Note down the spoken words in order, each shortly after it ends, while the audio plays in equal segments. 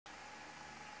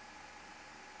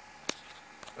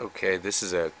Okay, this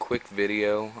is a quick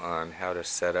video on how to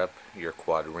set up your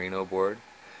Quadrino board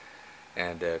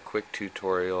and a quick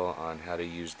tutorial on how to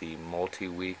use the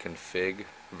MultiWii config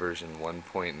version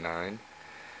 1.9.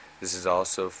 This is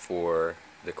also for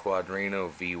the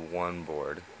Quadrino V1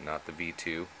 board, not the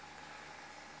V2.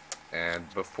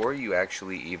 And before you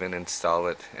actually even install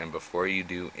it and before you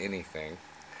do anything,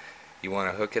 you want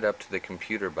to hook it up to the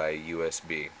computer by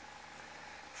USB.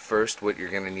 First, what you're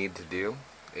going to need to do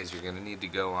is you're going to need to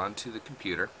go onto the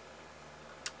computer,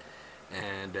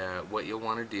 and what you'll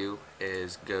want to do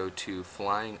is go to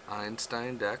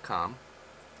flyingeinstein.com.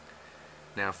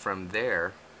 Now from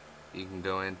there you can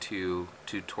go into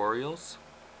tutorials,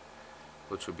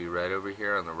 which will be right over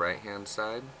here on the right hand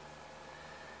side.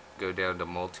 Go down to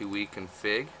MultiWii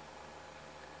config,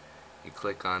 you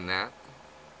click on that.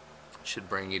 It should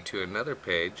bring you to another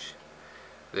page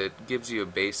that gives you a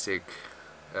basic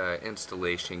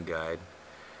installation guide.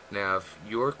 Now, if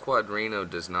your Quadrino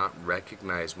does not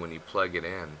recognize when you plug it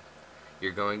in,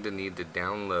 you're going to need to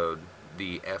download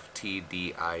the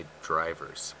FTDI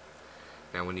drivers.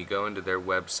 Now, when you go into their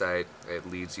website,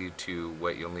 it leads you to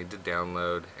what you'll need to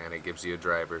download, and it gives you a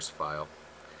drivers file.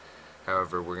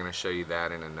 However, we're going to show you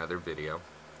that in another video.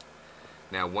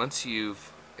 Now, once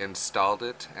you've installed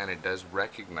it and it does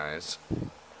recognize,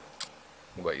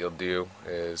 what you'll do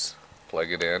is plug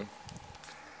it in.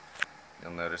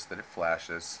 You'll notice that it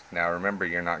flashes. Now remember,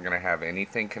 you're not going to have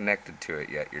anything connected to it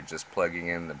yet. You're just plugging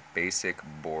in the basic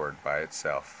board by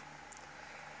itself.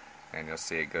 And you'll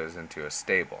see it goes into a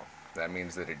stable. That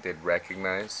means that it did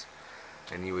recognize,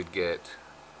 and you would get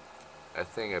a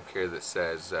thing up here that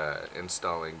says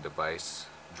installing device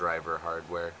driver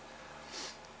hardware.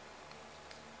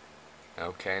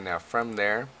 Okay, now from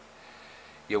there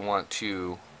you'll want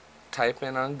to type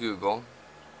in on Google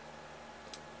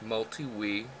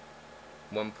MultiWii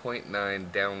 1.9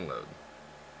 download.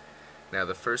 Now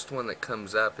the first one that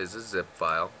comes up is a zip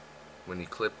file. When you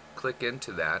click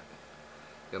into that,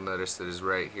 you'll notice that is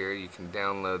right here. You can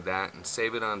download that and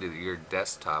save it onto your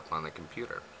desktop on the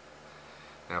computer.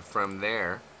 Now from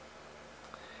there,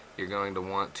 you're going to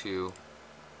want to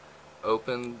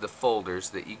open the folders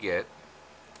that you get,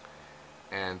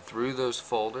 and through those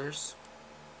folders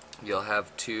you'll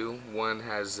have two. One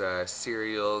has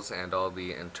serials and all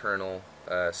the internal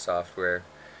software.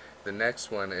 The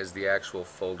next one is the actual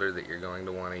folder that you're going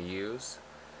to want to use,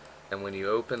 and when you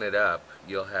open it up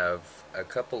you'll have a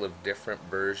couple of different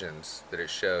versions that it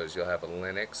shows. You'll have a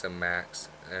Linux, a Mac,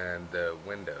 and the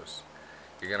Windows.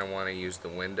 You're going to want to use the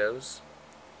Windows.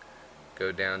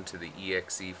 Go down to the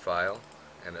exe file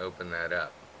and open that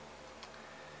up.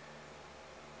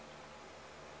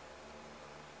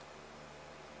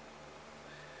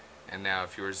 And now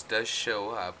if yours does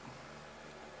show up,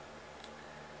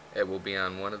 it will be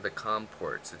on one of the COM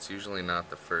ports. It's usually not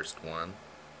the first one.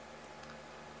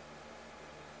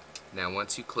 Now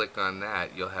once you click on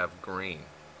that, you'll have green.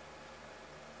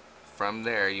 From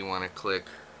there you want to click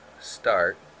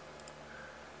Start,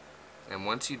 and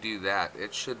once you do that,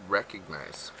 it should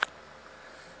recognize.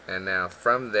 And now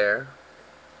from there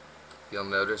you'll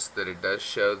notice that it does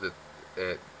show that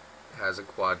it has a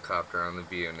quadcopter on the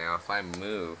view. Now if I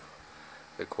move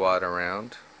the quad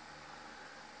around,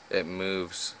 it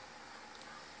moves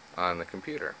on the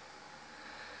computer.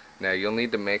 Now you'll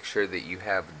need to make sure that you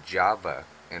have Java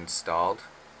installed.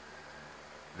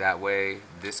 That way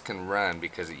this can run,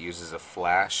 because it uses a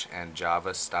Flash and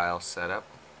Java style setup.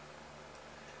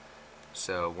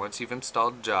 So once you've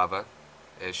installed Java,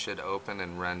 it should open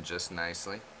and run just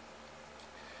nicely.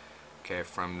 Okay,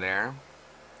 from there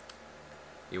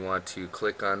you want to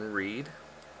click on Read,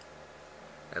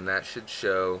 and that should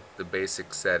show the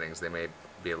basic settings. They may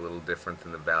be a little different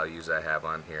than the values I have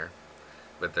on here,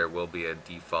 but there will be a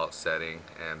default setting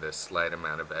and a slight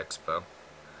amount of expo,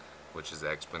 which is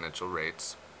exponential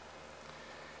rates.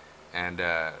 And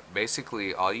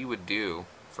basically all you would do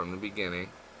from the beginning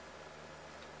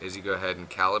is you go ahead and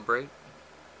calibrate,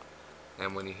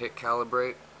 and when you hit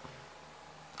calibrate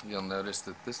you'll notice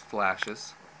that this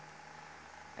flashes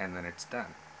and then it's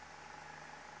done.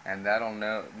 And that'll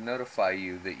notify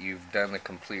you that you've done the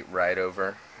complete write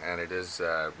over and it is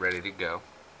ready to go.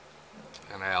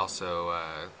 And I also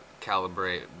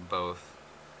calibrate both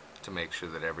to make sure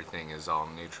that everything is all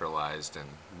neutralized and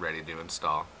ready to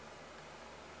install.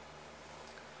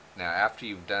 Now after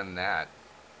you've done that,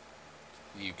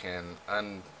 you can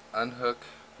unhook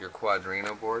your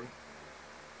Quadrino board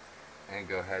and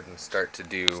go ahead and start to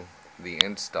do the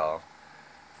install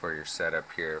for your setup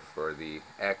here for the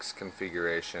X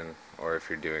configuration, or if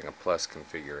you're doing a plus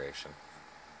configuration.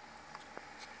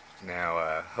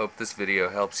 Now hope this video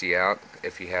helps you out.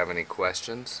 If you have any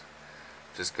questions,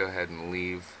 just just go ahead and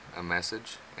leave a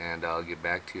message, and I'll get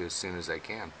back to you as soon as I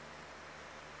can.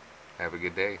 Have a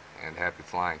good day, and happy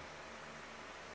flying.